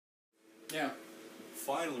Yeah.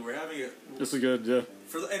 Finally, we're having it. This is good, yeah.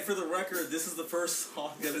 For the record, this is the first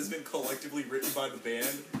song that has been collectively written by the band.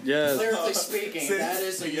 Yes. Lyrically speaking, that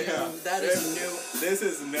is a new. This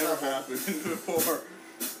has never happened before.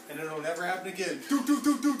 And it'll never happen again.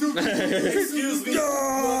 Excuse me.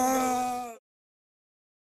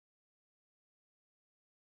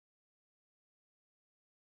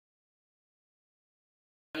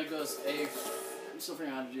 It goes a. I'm still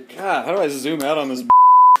figuring out how to do this. God, how do I zoom out on this?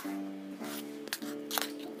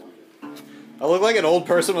 I look like an old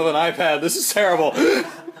person with an iPad. This is terrible. You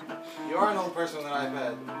are an old person with an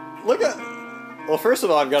iPad. Look at. Well, first of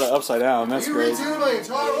all, I've got it upside down. That's You great. retuning!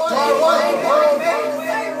 Wait.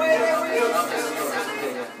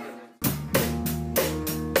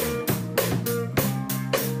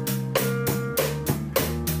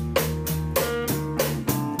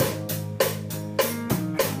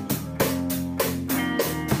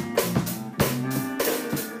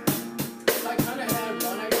 I kind of had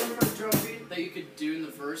one idea for a drum beat that you could do in the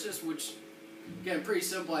verses, which, again, pretty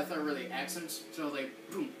simple. I thought really accents. So like,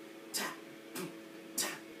 boom, tap, boom,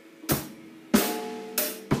 tap.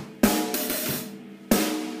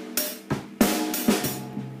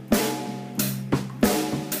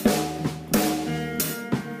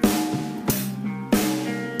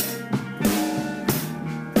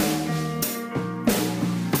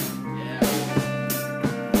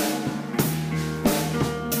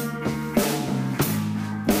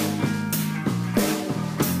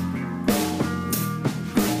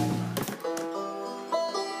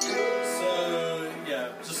 So, yeah,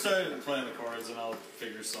 just start playing the chords and I'll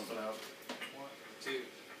figure something out. 1, 2.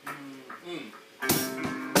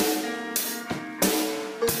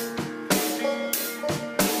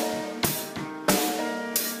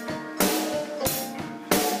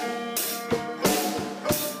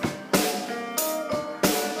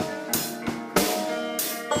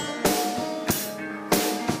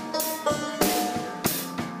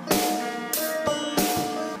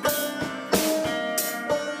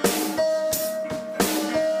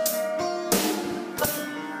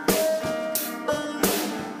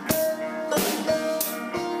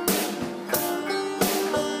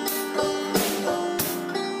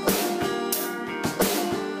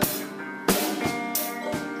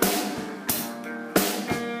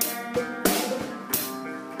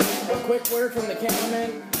 A quick word from the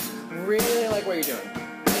cameraman. Really like what you're doing.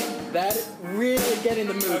 That really getting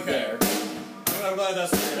the mood there. I'm glad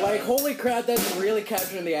that's Like, holy crap, that's really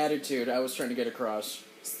capturing the attitude I was trying to get across.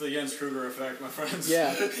 It's the Jens Kruger effect, my friends.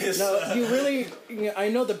 Yeah. No, you really. I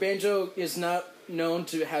know the banjo is not known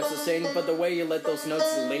to have sustain, but the way you let those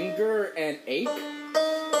notes linger and ache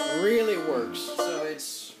really works. So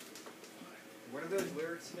it's. What are those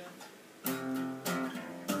lyrics again?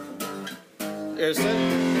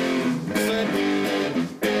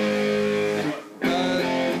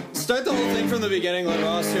 Start the whole thing from the beginning, let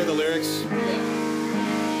Ross hear the lyrics.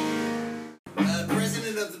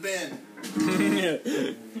 President of the band.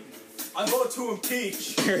 I vote to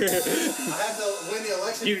impeach. I have to win the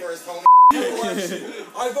election first, homie.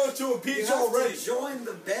 I vote to impeach already. Join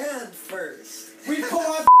the band first. We pull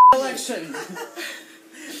out the election.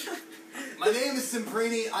 My name is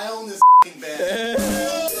Simprini. I own this band.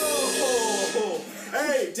 Oh.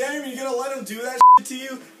 Hey, Damon, you gonna let him do that to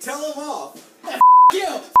you? Tell him off.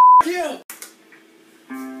 You. You.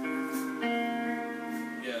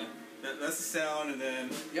 Yeah, that's the sound, and then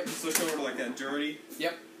Yep. switch over to like that dirty.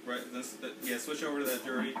 Yep. Right. Yeah. Switch over to that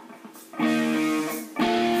dirty.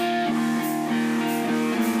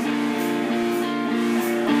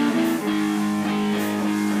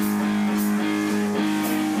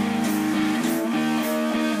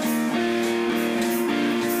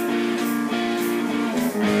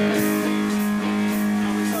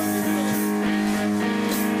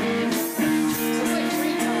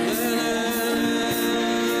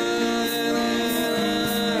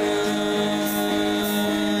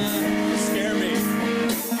 Scare me.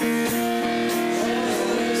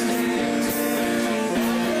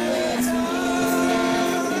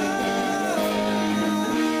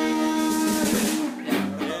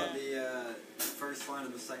 The first line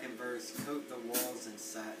of the second verse, coat the walls in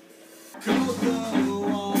satin. Coat the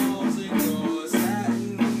walls in your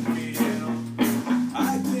satin feel.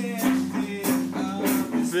 I can't think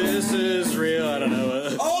of This is real, I don't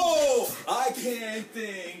know. Oh, I can't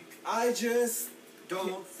think. I just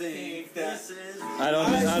Don't think that- this is. I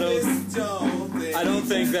don't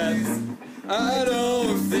think that. I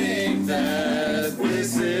don't think that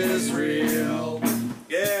this is real.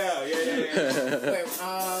 Yeah. Wait,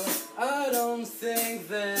 I don't think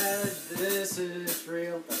that this is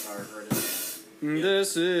real. That's how I heard it.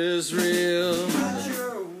 This is real. Hide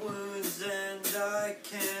your wounds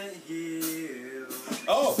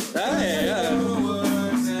Oh!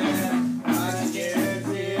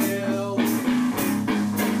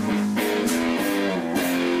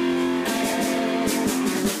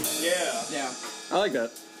 Yeah. Yeah. I like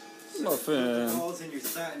that. I'm a fan. Balls in your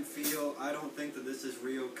satin feel. I don't think that this is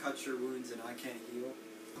real. Cut your wounds and I can't heal.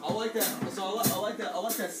 I like that. So I like that. I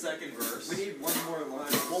like that second verse. We need one more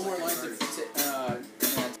line. One more line to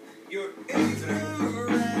Your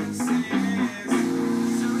ignorance is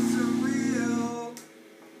so surreal.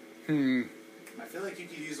 I feel like you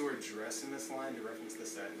could use the word dress in this line to reference the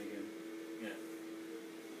satin again. Yeah.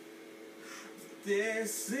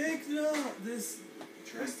 This signal, this.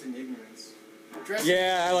 Dressed in ignorance.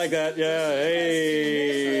 Yeah, I like that. Yeah,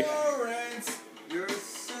 hey. Ignorance. You're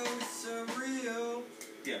so surreal.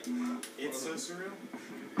 Yeah. It's so surreal.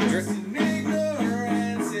 Dressed in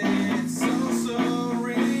ignorance, it's so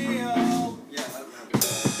surreal. Yeah, that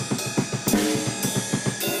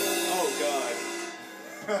Oh God.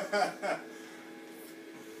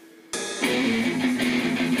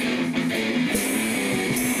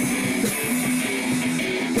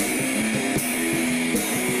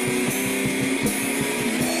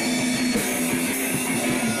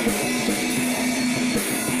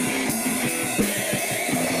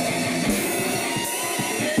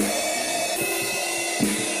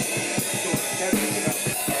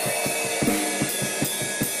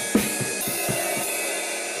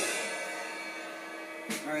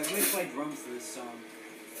 Alright, let me play drums for this song.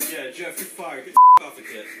 Yeah, Jeff, you're fired. Get the off the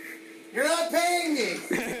kit. You're not paying me!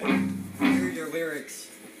 Here are your lyrics.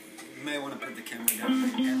 You may want to put the camera down.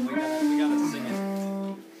 And we gotta sing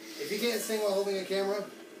it. If you can't sing while holding a camera,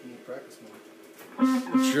 you need to practice more.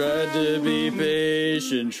 Tried to be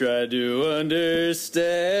patient, tried to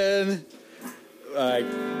understand.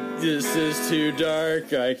 This is too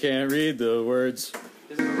dark, I can't read the words.